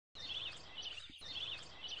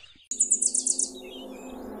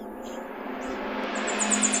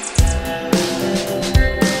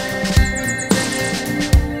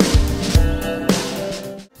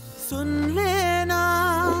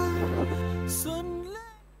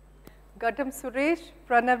Gattam Suresh,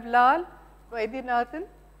 Pranav Lal, Vaidyanathan.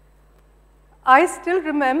 I still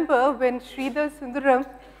remember when Sridhar Sundaram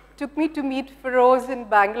took me to meet Feroz in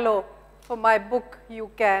Bangalore for my book,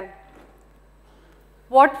 You Can.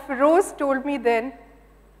 What Feroz told me then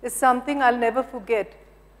is something I'll never forget.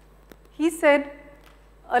 He said,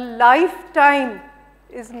 a lifetime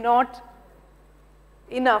is not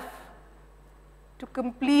enough to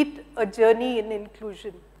complete a journey in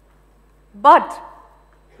inclusion. But,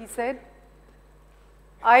 he said,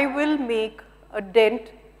 I will make a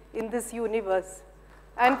dent in this universe.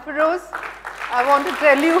 And Feroz, I want to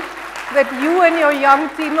tell you that you and your young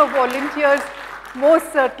team of volunteers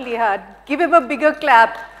most certainly had. Give him a bigger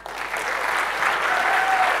clap.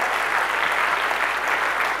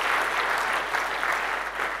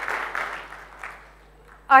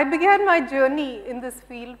 I began my journey in this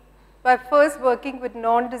field by first working with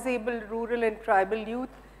non-disabled rural and tribal youth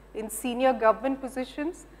in senior government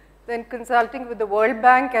positions, then consulting with the World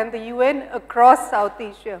Bank and the UN across South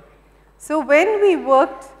Asia. So when we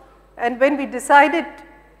worked and when we decided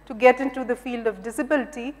to get into the field of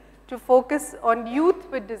disability, to focus on youth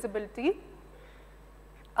with disability,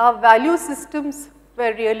 our value systems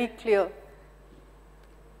were really clear.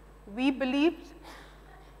 We believed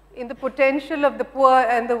in the potential of the poor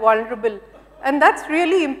and the vulnerable. And that's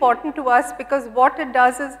really important to us because what it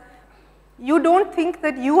does is you don't think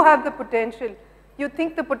that you have the potential. You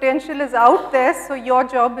think the potential is out there, so your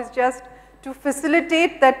job is just to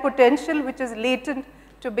facilitate that potential which is latent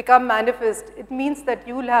to become manifest. It means that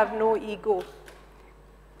you will have no ego.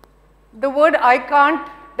 The word I can't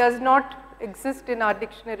does not exist in our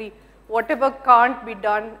dictionary. Whatever can't be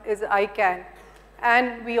done is I can.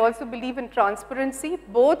 And we also believe in transparency,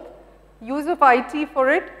 both use of IT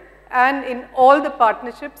for it and in all the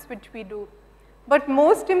partnerships which we do. But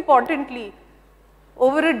most importantly,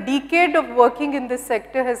 over a decade of working in this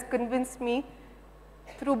sector has convinced me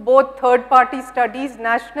through both third-party studies,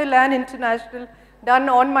 national and international, done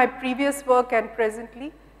on my previous work and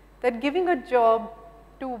presently, that giving a job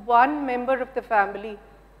to one member of the family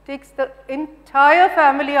takes the entire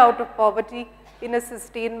family out of poverty in a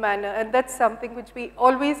sustained manner, and that's something which we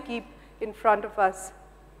always keep in front of us.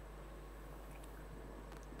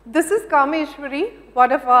 This is Kameshwari,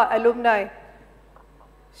 one of our alumni.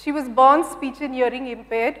 She was born speech and hearing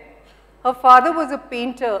impaired. Her father was a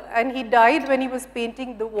painter and he died when he was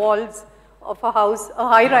painting the walls of a house, a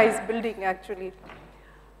high-rise building actually.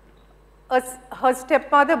 Her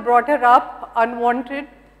stepmother brought her up unwanted.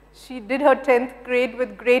 She did her 10th grade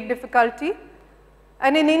with great difficulty.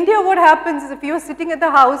 And in India what happens is if you're sitting at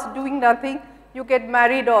the house doing nothing, you get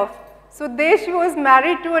married off. So there she was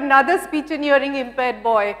married to another speech and hearing impaired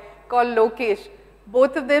boy called Lokesh.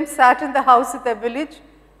 Both of them sat in the house at their village,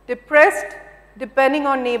 depressed, depending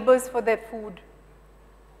on neighbors for their food.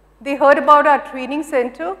 They heard about our training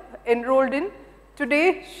center, enrolled in.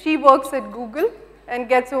 Today she works at Google and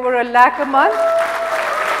gets over $1 lakh a month.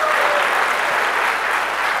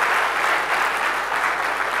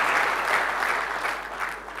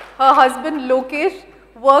 Her husband Lokesh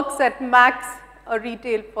works at Max, a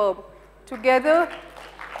retail firm. Together,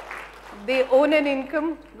 they own an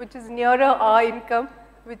income which is nearer our income,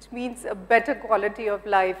 which means a better quality of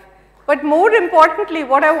life. But more importantly,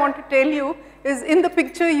 what I want to tell you is in the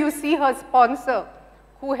picture you see her sponsor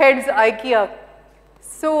who heads IKEA.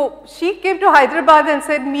 So she came to Hyderabad and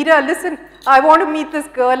said, Meera, listen, I want to meet this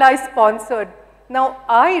girl I sponsored. Now,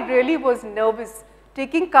 I really was nervous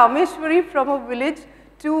taking Kameshwari from a village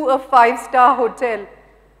to a 5-star hotel.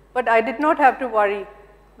 But I did not have to worry.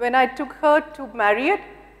 When I took her to Marriott,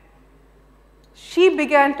 she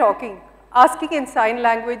began talking, asking in sign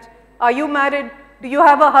language, are you married? Do you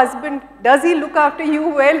have a husband? Does he look after you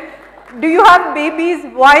well? Do you have babies?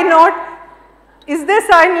 Why not? Is there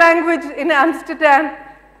sign language in Amsterdam?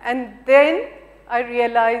 And then I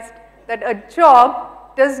realized that a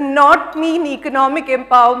job does not mean economic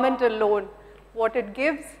empowerment alone. What it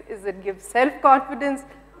gives is it gives self-confidence,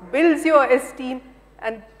 builds your esteem,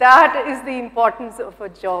 and that is the importance of a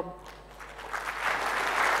job.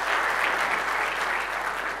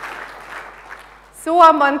 So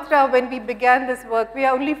our mantra when we began this work, we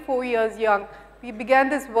are only 4 years young, we began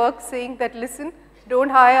this work saying that listen, don't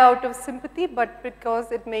hire out of sympathy but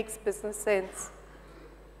because it makes business sense.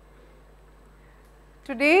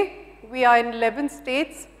 Today we are in 11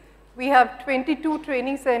 states. We have 22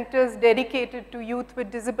 training centers dedicated to youth with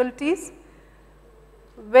disabilities.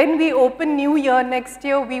 When we open New Year next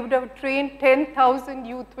year, we would have trained 10,000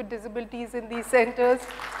 youth with disabilities in these centers.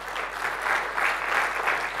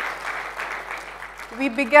 We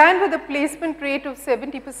began with a placement rate of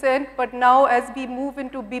 70%, but now as we move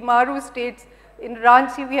into Bimaru states, In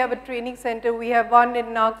Ranchi, we have a training center. We have one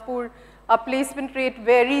in Nagpur. Our placement rate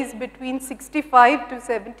varies between 65 to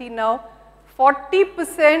 70 now.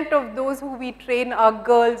 40% of those who we train are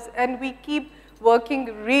girls, and we keep working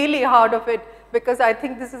really hard of it because I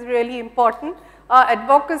think this is really important. Our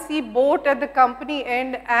advocacy both at the company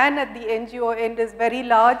end and at the NGO end is very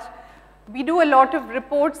large. We do a lot of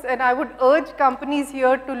reports, and I would urge companies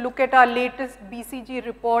here to look at our latest BCG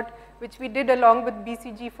report, which we did along with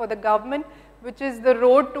BCG for the government, which is the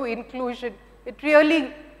road to inclusion. It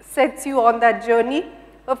really sets you on that journey.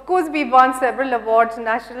 Of course, we won several awards,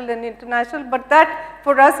 national and international, but that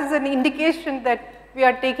for us is an indication that we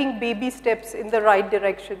are taking baby steps in the right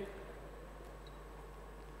direction.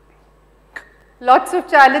 Lots of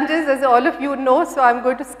challenges, as all of you know, so I'm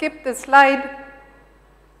going to skip this slide.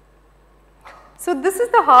 So this is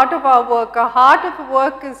the heart of our work. Our heart of the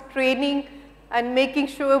work is training and making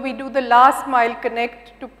sure we do the last mile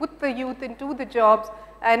connect to put the youth into the jobs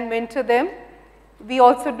and mentor them. We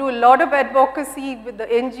also do a lot of advocacy with the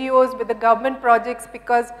NGOs, with the government projects,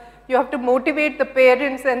 because you have to motivate the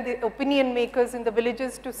parents and the opinion makers in the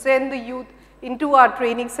villages to send the youth into our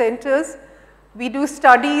training centers. We do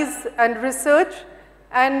studies and research,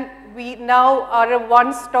 and we now are a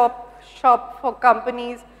one-stop shop for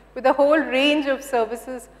companies with a whole range of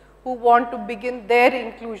services who want to begin their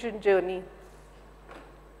inclusion journey.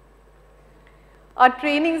 Our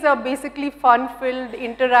trainings are basically fun-filled,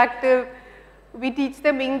 interactive. We teach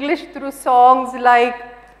them English through songs like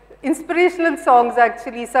inspirational songs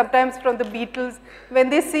actually, sometimes from the Beatles. When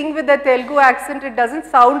they sing with a Telugu accent, it doesn't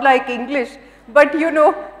sound like English, but you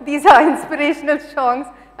know, these are inspirational songs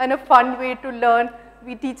and a fun way to learn.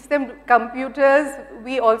 We teach them computers.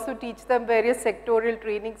 We also teach them various sectorial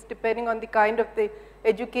trainings depending on the kind of the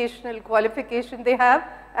educational qualification they have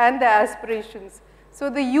and their aspirations. So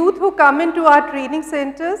the youth who come into our training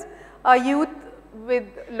centers are youth with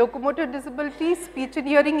locomotor disabilities, speech and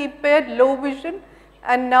hearing impaired, low vision,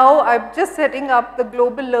 and now I'm just setting up the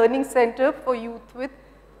Global Learning Center for youth with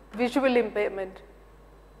visual impairment.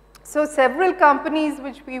 So several companies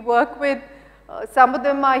which we work with, some of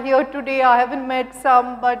them are here today. I haven't met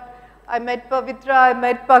some, but I met Pavitra, I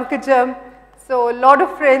met Pankajam. So a lot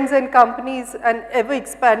of friends and companies, and ever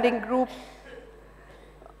expanding group.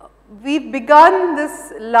 We've begun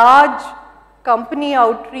this large company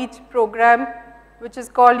outreach program, which is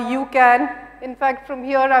called You Can. In fact, from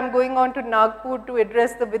here I'm going on to Nagpur to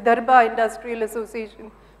address the Vidarbha Industrial Association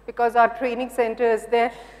because our training center is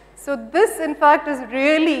there. So this in fact is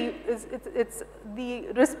really, it's the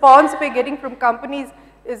response we're getting from companies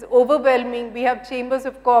is overwhelming. We have chambers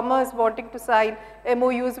of commerce wanting to sign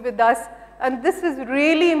MOUs with us, and this is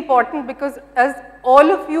really important because as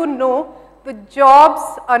all of you know, the jobs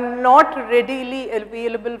are not readily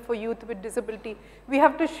available for youth with disability. We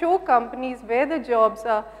have to show companies where the jobs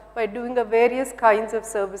are by doing the various kinds of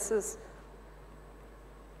services.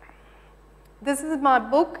 This is my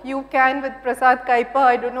book, You Can, with Prasad Kaipa.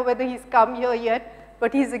 I don't know whether he's come here yet,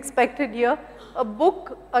 but he's expected here. A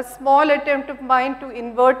book, a small attempt of mine to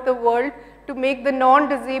invert the world, to make the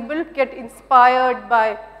non-disabled get inspired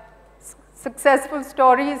by successful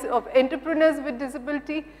stories of entrepreneurs with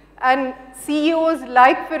disability and CEOs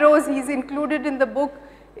like Feroz. He's included in the book,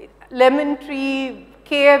 Lemon Tree,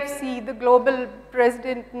 KFC, the global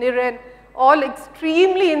president, Niren, all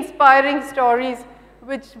extremely inspiring stories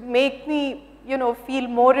which make me, you know, feel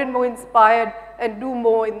more and more inspired and do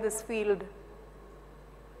more in this field.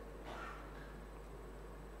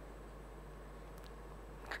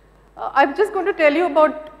 I'm just going to tell you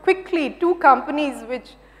about quickly two companies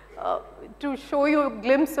which to show you a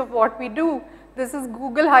glimpse of what we do. This is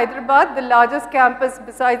Google Hyderabad, the largest campus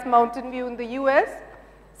besides Mountain View in the US.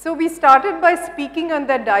 So we started by speaking on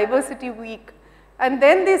their diversity week, and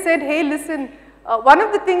then they said, hey listen, one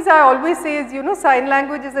of the things I always say is, you know, sign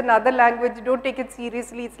language is another language, don't take it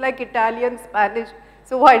seriously, it's like Italian, Spanish,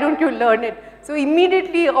 so why don't you learn it? So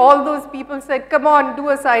immediately all those people said, come on, do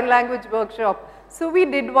a sign language workshop. So we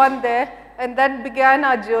did one there, and that began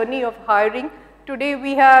our journey of hiring. Today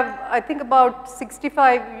we have, I think, about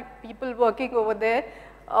 65 people working over there.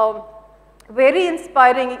 Very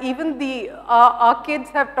inspiring. Even our kids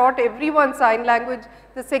have taught everyone sign language.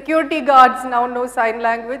 The security guards now know sign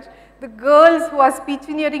language. The girls who are speech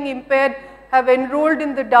and hearing impaired have enrolled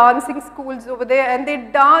in the dancing schools over there, and they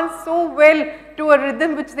dance so well to a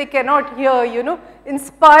rhythm which they cannot hear, you know,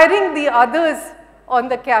 inspiring the others on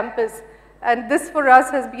the campus. And this for us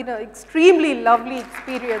has been an extremely lovely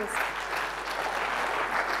experience.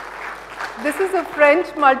 This is a French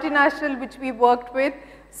multinational which we worked with.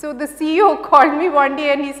 So the CEO called me one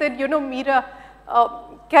day and he said, you know, Meera,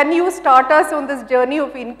 can you start us on this journey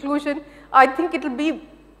of inclusion? I think it will be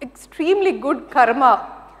extremely good karma.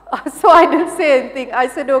 So I didn't say anything. I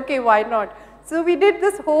said, okay, why not? So we did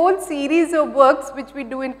this whole series of works which we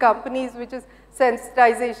do in companies, which is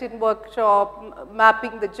sensitization workshop,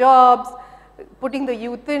 mapping the jobs, putting the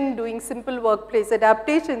youth in, doing simple workplace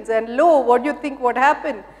adaptations. And lo, what do you think what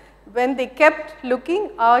happened? When they kept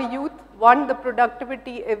looking, our youth won the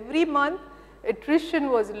productivity every month.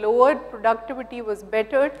 Attrition was lowered, productivity was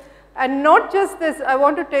bettered. And not just this, I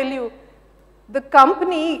want to tell you, the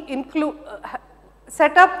company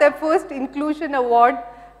set up their first inclusion award,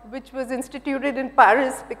 which was instituted in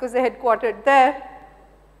Paris because they headquartered there.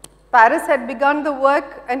 Paris had begun the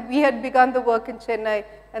work and we had begun the work in Chennai,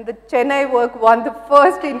 and the Chennai work won the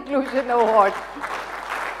first inclusion award.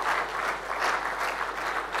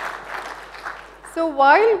 So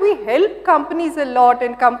while we help companies a lot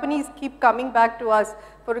and companies keep coming back to us,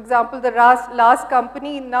 for example, the last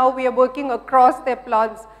company, now we are working across their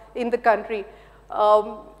plants in the country.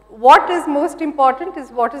 What is most important is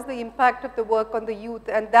what is the impact of the work on the youth,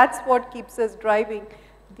 and that's what keeps us driving.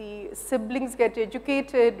 The siblings get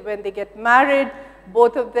educated, when they get married,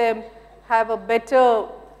 both of them have a better,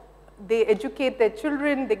 they educate their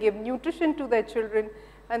children, they give nutrition to their children,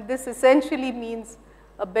 and this essentially means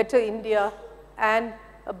a better India and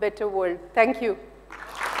a better world. Thank you.